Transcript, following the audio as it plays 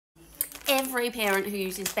every parent who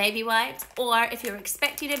uses baby wipes, or if you're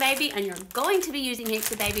expecting a baby and you're going to be using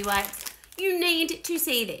heaps of baby wipes, you need to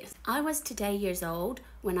see this. I was today years old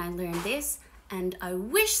when I learned this, and I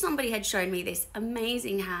wish somebody had shown me this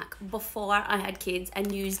amazing hack before I had kids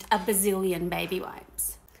and used a bazillion baby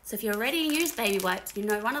wipes. So if you're ready to use baby wipes, you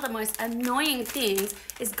know one of the most annoying things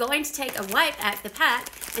is going to take a wipe out of the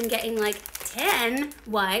pack and getting like 10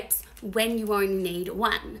 wipes when you only need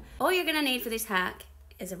one. All you're gonna need for this hack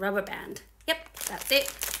is a rubber band. Yep, that's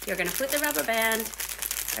it. You're gonna put the rubber band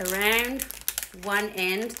around one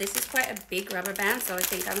end. This is quite a big rubber band, so I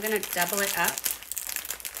think I'm gonna double it up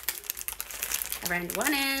around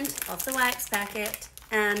one end of the wipes packet,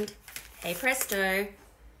 and hey presto,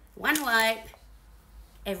 one wipe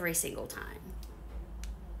every single time.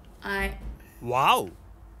 Wow!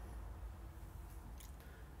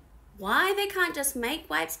 Why they can't just make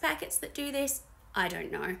wipes packets that do this, I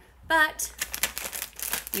don't know, but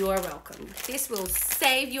you're welcome. This will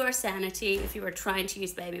save your sanity if you are trying to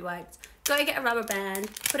use baby wipes. Go get a rubber band,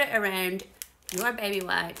 put it around your baby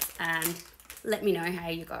wipes, and let me know how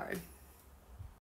you go.